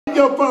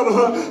you,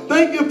 Father,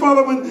 thank you,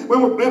 Father,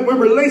 when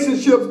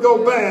relationships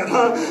go bad,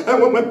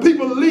 and when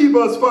people leave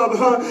us, Father,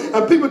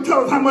 and people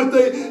tell us how much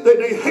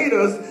they hate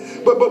us.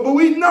 But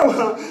we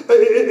know,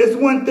 it's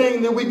one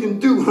thing that we can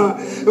do,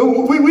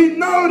 We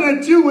know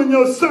that you and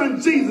your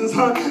son Jesus,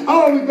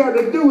 all we got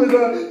to do is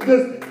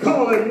just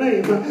call that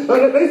name.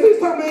 They say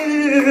something,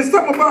 it's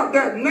something about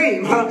that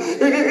name,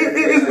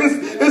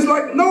 It's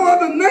like no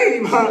other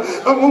name,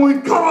 when we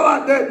call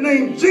out that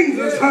name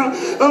Jesus,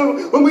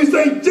 when we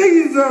say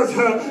Jesus,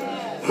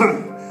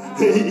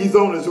 he's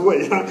on his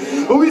way.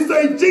 When we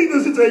say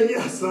Jesus, he said,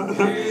 yes,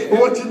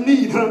 what you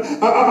need,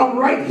 I'm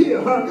right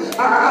here.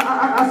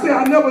 I say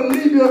I'll never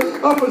leave you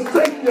or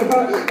forsake you.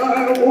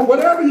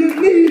 Whatever you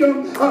need,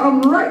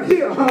 I'm right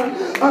here.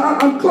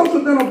 I'm closer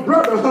than a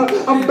brother.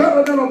 I'm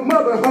better than a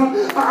mother.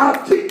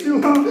 I'll teach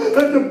you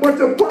what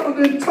your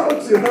father didn't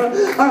taught you.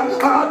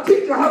 I'll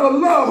teach you how to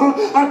love.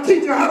 I'll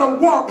teach you how to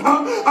walk.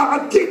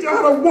 I'll teach you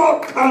how to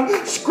walk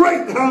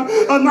straight,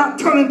 not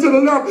turning to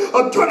the left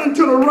or turning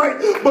to the right,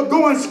 but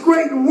going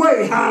straight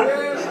way.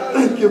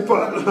 Thank you,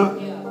 Father.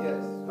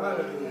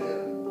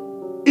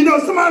 You know,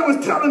 somebody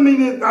was telling me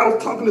that I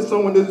was talking to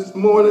someone this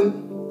morning,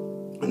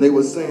 and they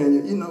were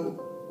saying, you know,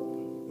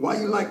 why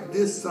you like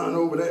this son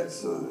over that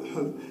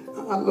son?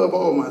 I love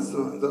all my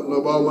sons. I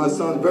love all my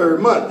sons very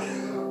much.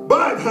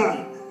 But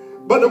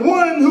the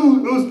one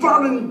who's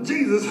following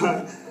Jesus,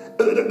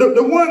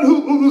 the one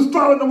who's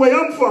following the way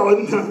I'm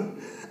following,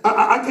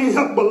 I can't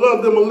help but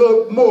love them a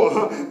little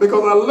more,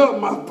 because I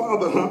love my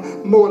Father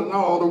more than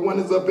all. The one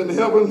that's up in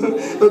heaven,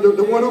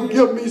 the one who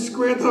gives me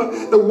strength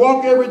to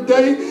walk every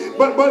day.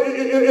 But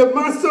if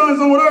my son's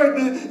on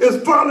earth is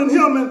following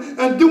him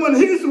and doing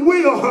his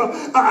will,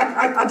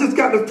 I just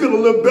got to feel a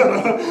little better.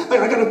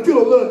 I got to feel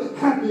a little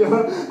happier.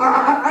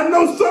 I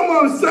know some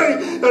of them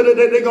say that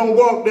they're going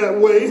to walk that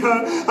way.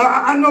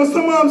 I know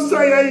some of them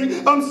say,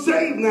 hey, I'm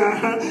saved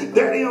now.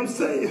 Daddy, I'm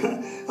saved.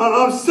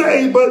 I'm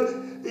saved,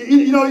 but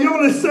you know, you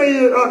only say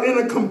it in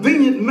a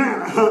convenient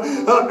manner.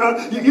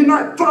 You're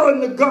not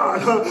following the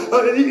God.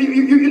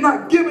 You're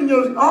not giving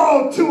your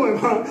all to him.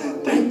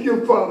 Thank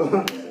you,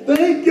 Father.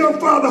 Thank you,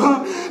 Father.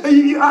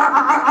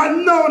 I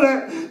know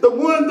that the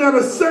ones that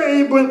are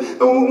saved,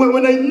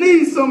 when they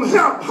need some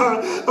help,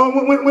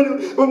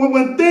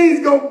 when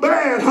things go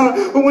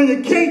bad, when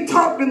you can't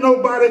talk to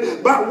nobody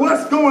about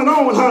what's going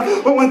on,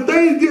 but when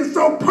things get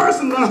so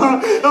personal,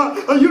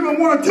 you don't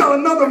want to tell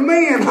another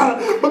man,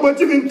 but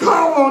you can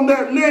call on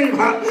that name.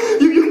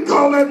 You can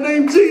call that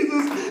name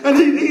Jesus, and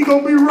he's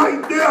going to be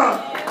right there.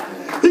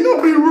 He's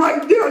going to be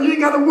right there. You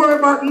ain't got to worry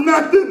about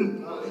nothing.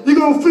 You're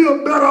going to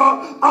feel better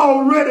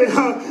already,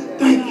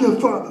 Thank you,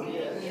 Father.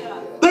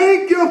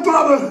 Thank you,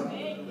 Father,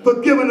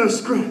 for giving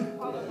us strength.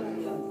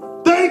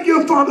 Thank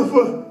you, Father,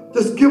 for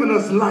just giving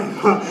us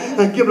life,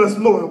 and giving us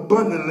more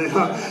abundantly,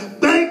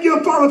 Thank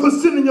you, Father, for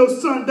sending your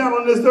son down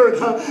on this earth,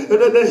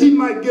 that he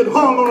might get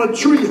hung on a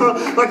tree,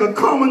 like a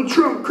common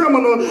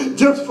criminal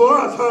just for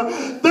us,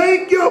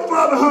 Thank you,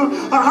 Father,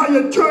 how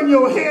you turn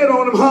your head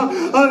on him,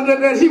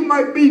 that he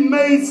might be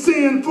made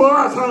sin for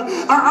us,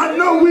 I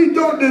know we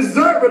don't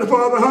deserve it,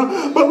 Father,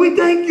 but we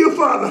thank you,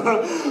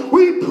 Father.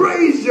 We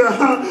praise you,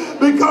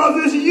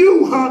 because it's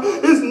you,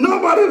 It's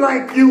nobody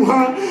like you,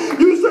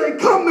 You say,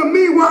 come to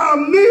me while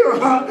I'm near,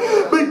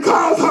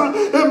 because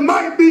it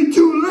might be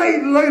too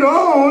late later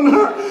on.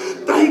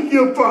 Thank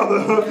you,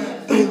 Father.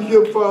 Thank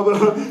you, Father.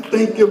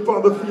 Thank you,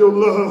 Father, for your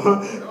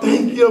love.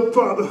 Thank you,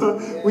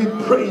 Father. We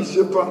praise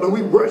you, Father.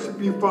 We worship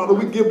you, Father.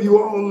 We give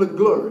you all the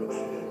glory.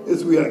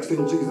 As we ask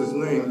in Jesus'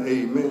 name,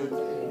 amen.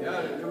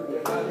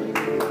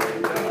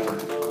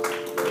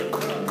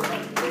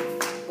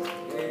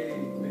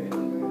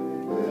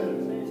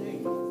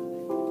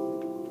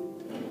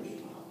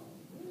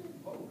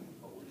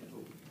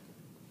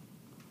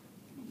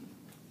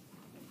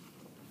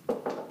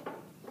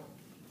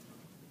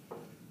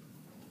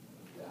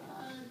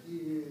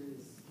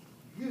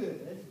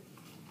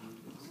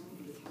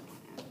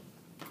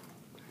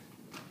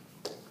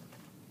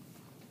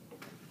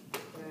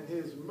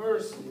 His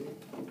mercy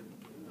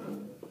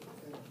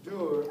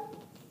endured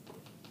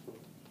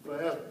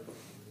forever.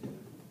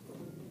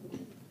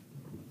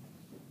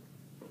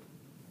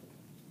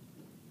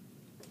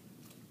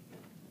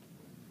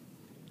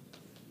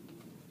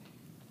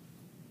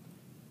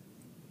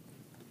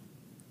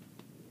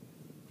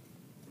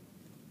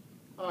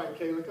 All right,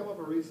 Kayla, come up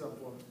and read something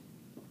for me.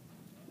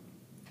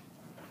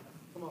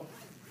 Come on,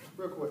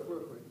 real quick.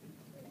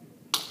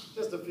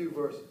 Just a few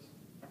verses.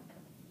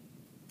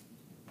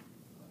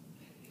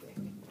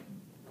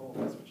 I won't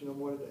mess with you no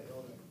more today,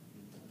 all right?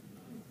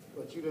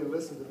 But you didn't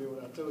listen to me when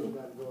I told you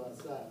not to go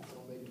outside,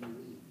 so I'm making you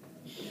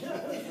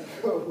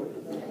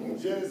read.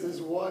 Genesis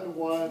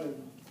 1:1 and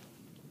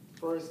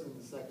first and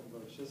the second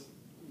verse. Just,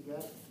 you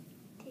got it?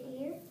 To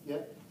you?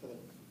 Yep.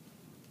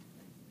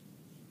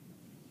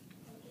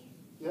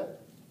 Yep.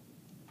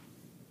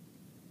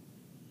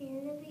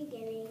 In the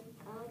beginning,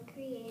 God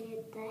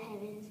created the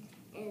heavens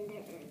and the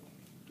earth.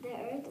 The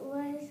earth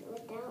was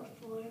without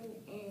form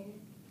and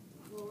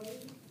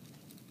void,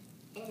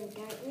 and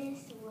darkness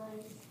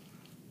was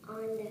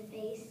on the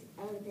face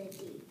of the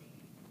deep,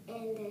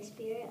 and the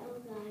Spirit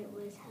of God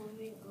was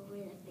hovering over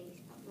the face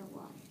of the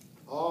water.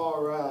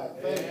 All right.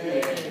 Thank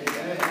you.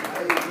 Amen.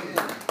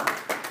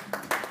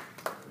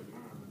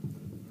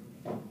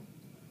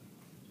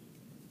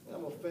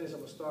 I'm going to finish. I'm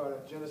going to start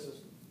at Genesis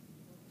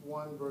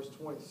 1, verse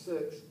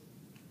 26.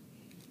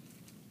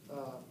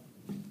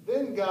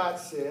 Then God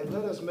said,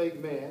 let us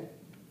make man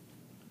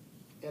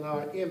in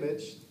our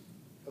image,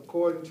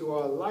 according to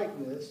our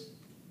likeness.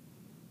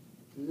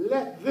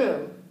 Let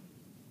them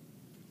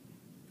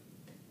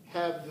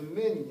have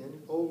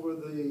dominion over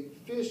the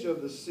fish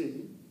of the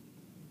sea,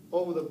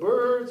 over the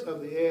birds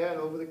of the air, and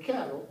over the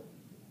cattle,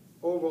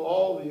 over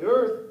all the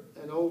earth,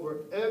 and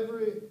over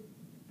every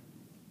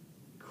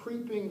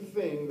creeping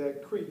thing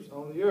that creeps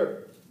on the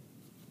earth.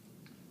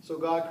 So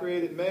God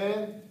created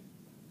man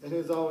in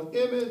his own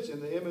image. In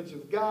the image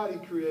of God, he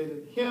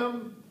created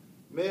him.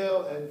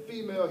 Male and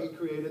female, he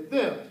created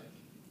them.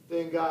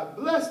 Then God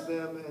blessed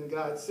them, and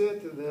God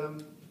said to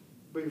them,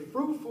 be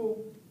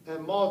fruitful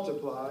and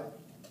multiply,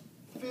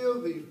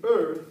 fill the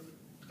earth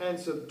and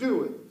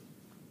subdue it.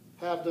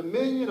 Have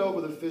dominion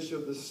over the fish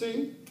of the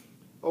sea,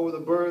 over the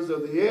birds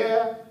of the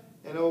air,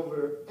 and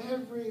over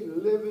every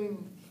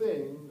living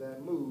thing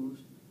that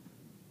moves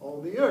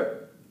on the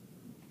earth.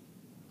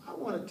 I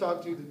want to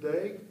talk to you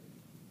today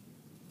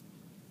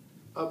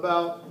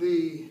about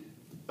the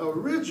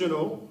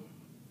original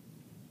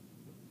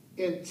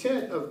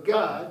intent of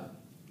God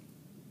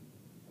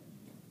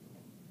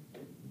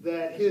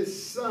that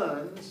his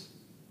sons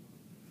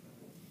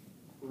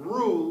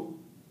rule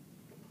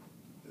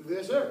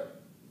this earth.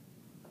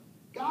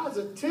 God's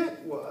intent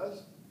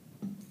was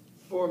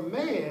for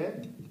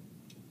man,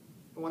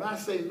 and when I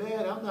say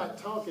man, I'm not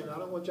talking,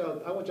 I want y'all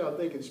to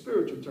think in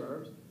spiritual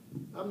terms.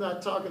 I'm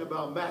not talking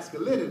about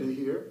masculinity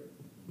here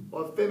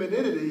or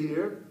femininity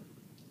here.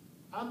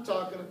 I'm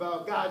talking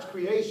about God's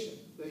creation,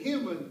 the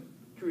human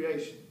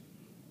creation.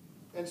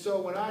 And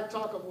so when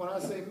I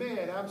say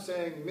man, I'm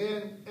saying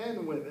men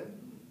and women.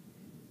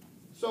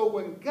 So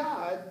when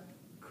God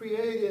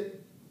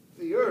created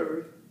the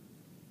earth,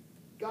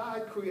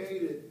 God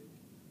created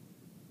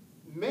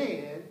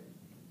man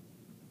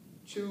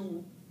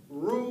to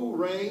rule,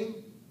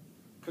 reign,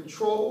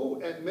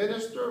 control,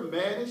 administer,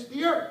 manage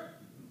the earth.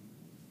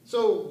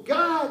 So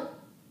God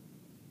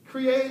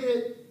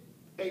created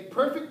a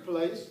perfect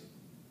place,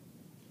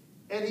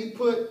 and he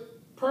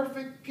put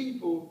perfect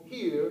people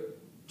here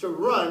to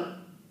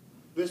run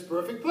this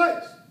perfect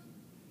place.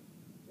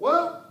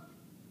 Well,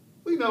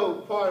 we know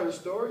part of the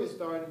story. It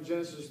started in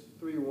Genesis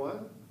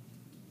 3:1.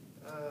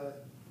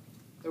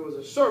 There was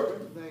a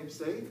serpent named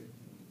Satan.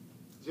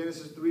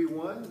 Genesis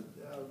 3:1.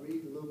 I'll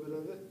read a little bit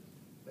of it,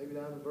 maybe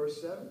down to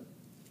verse 7.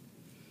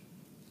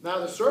 Now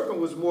the serpent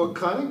was more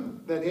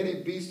cunning than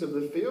any beast of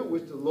the field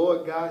which the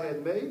Lord God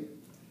had made.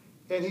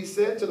 And he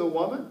said to the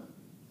woman,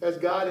 as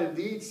God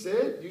indeed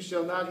said, you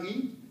shall not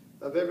eat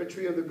of every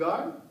tree of the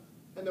garden.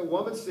 And the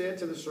woman said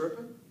to the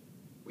serpent,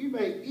 we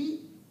may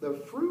eat the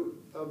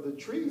fruit of the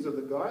trees of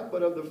the garden,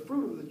 but of the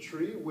fruit of the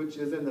tree which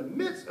is in the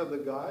midst of the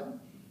garden,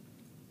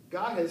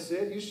 God has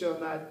said, you shall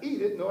not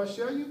eat it, nor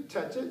shall you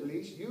touch it,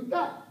 lest you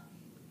die.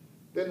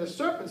 Then the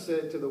serpent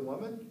said to the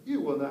woman,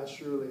 you will not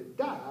surely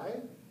die,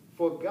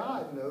 for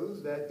God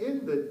knows that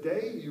in the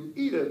day you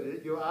eat of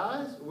it, your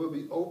eyes will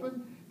be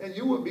opened, and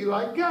you will be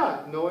like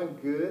God, knowing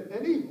good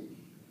and evil.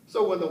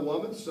 So when the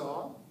woman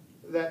saw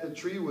that the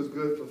tree was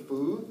good for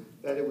food,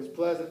 that it was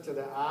pleasant to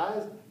the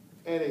eyes,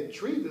 and a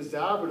tree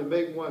desirable to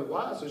make one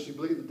wise, so she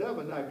believed the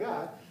devil, not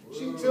God,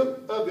 she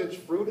took of its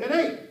fruit and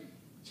ate.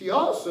 She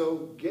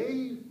also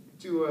gave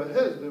to her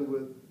husband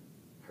with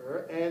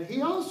her, and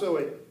he also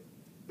ate.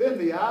 Then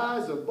the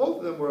eyes of both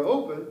of them were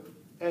opened,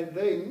 and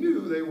they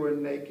knew they were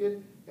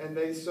naked, and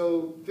they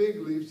sewed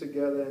fig leaves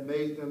together and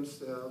made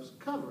themselves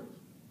coverings.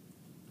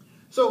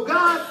 So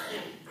God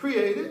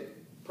created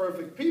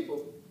perfect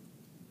people,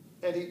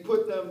 and he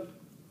put them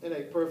in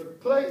a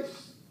perfect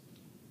place.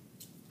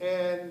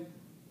 And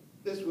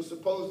this was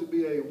supposed to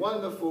be a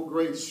wonderful,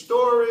 great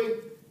story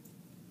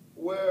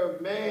where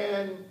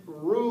man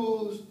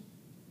rules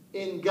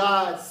in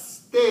God's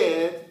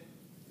stead,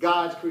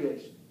 God's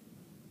creation.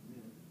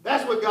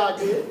 That's what God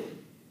did.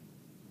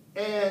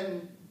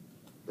 And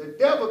the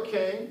devil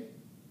came,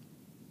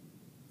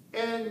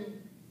 and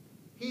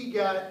he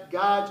got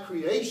God's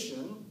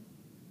creation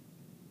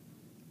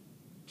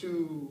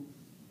to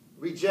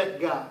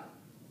reject God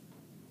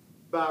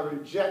by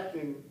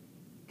rejecting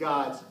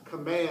God's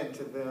command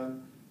to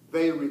them.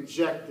 They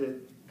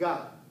rejected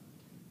God.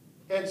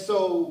 And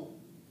so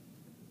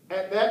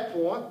at that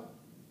point,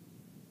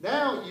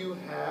 now you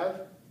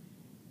have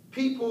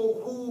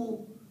people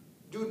who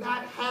do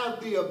not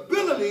have the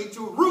ability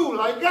to rule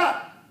like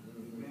God.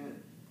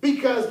 Amen.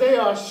 Because they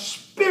are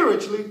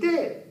spiritually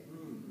dead.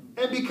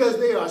 And because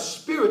they are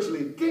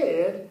spiritually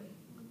dead,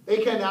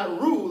 they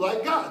cannot rule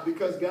like God,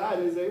 because God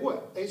is a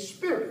what? A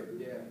spirit.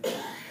 Yeah.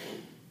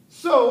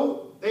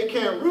 So they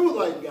can't rule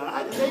like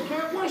God, and they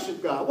can't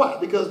worship God. Why?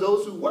 Because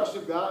those who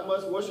worship God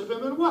must worship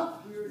him in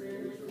what?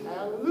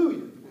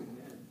 Hallelujah.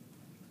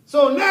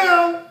 So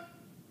now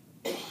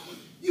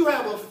you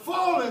have a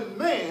fallen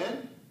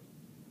man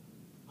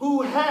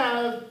who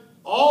have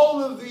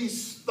all of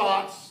these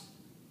thoughts,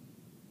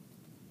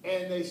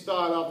 and they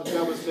start off, the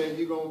devil saying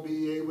you're going to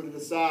be able to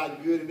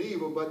decide good and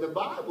evil, but the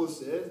Bible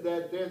says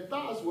that their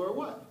thoughts were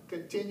what?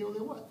 Continually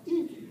what?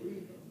 Evil.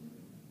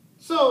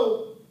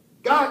 So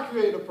God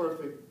created a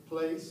perfect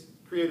place,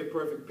 created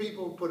perfect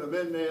people, put them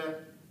in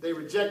there. They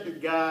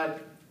rejected God,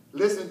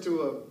 listened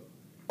to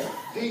a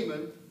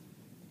demon,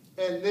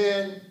 and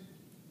then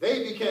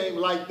they became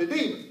like the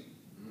demon.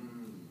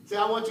 See,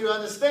 I want you to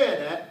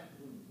understand that.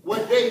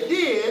 What they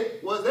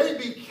did was they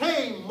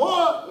became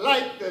more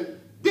like the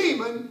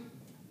demon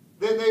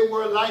than they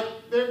were like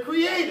their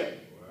creator.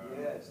 Wow.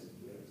 Yes.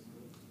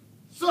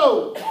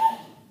 So,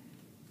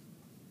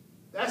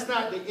 that's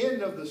not the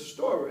end of the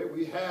story.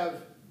 We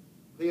have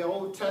the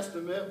Old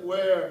Testament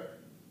where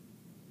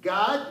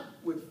God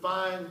would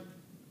find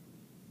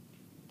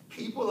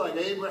people like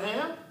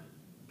Abraham,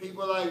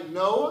 people like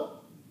Noah.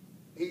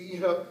 He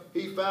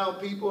found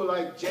people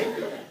like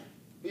Jacob.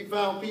 He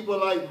found people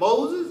like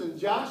Moses and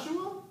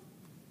Joshua.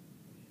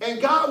 And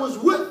God was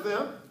with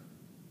them.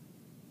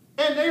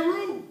 And they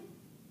ruled.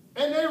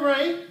 And they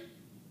reigned.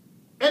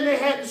 And they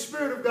had the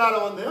Spirit of God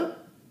on them.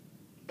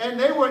 And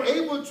they were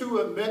able to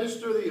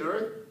administer the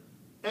earth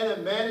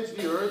and manage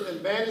the earth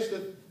and manage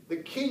the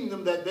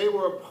kingdom that they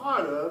were a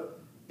part of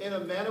in a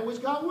manner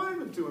which God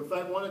wanted them to. In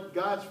fact, one of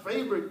God's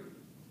favorite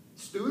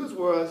students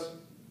was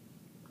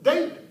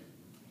David.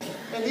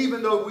 And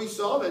even though we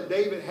saw that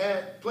David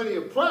had plenty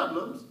of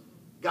problems,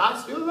 God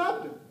still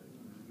loved him.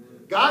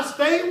 God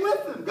stayed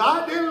with him.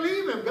 God didn't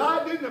leave him.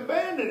 God didn't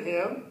abandon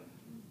him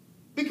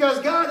because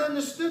God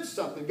understood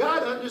something.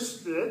 God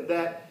understood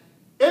that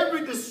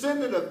every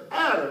descendant of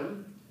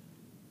Adam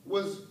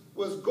was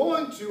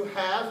going to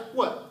have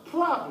what?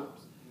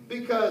 Problems.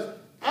 Because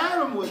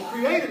Adam was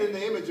created in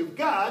the image of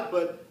God,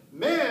 but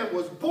man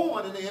was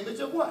born in the image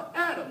of what?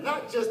 Adam.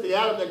 Not just the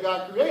Adam that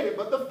God created,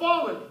 but the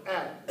fallen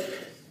Adam.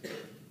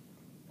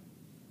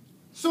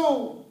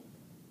 So,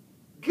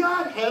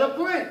 God had a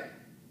plan.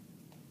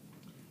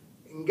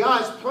 And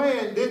God's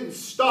plan didn't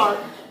start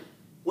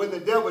when the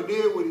devil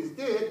did what he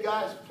did.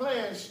 God's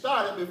plan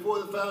started before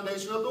the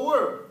foundation of the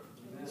world.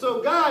 Amen.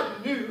 So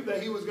God knew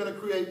that he was going to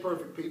create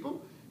perfect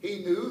people.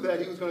 He knew that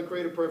he was going to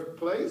create a perfect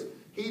place.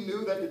 He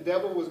knew that the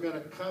devil was going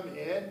to come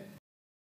in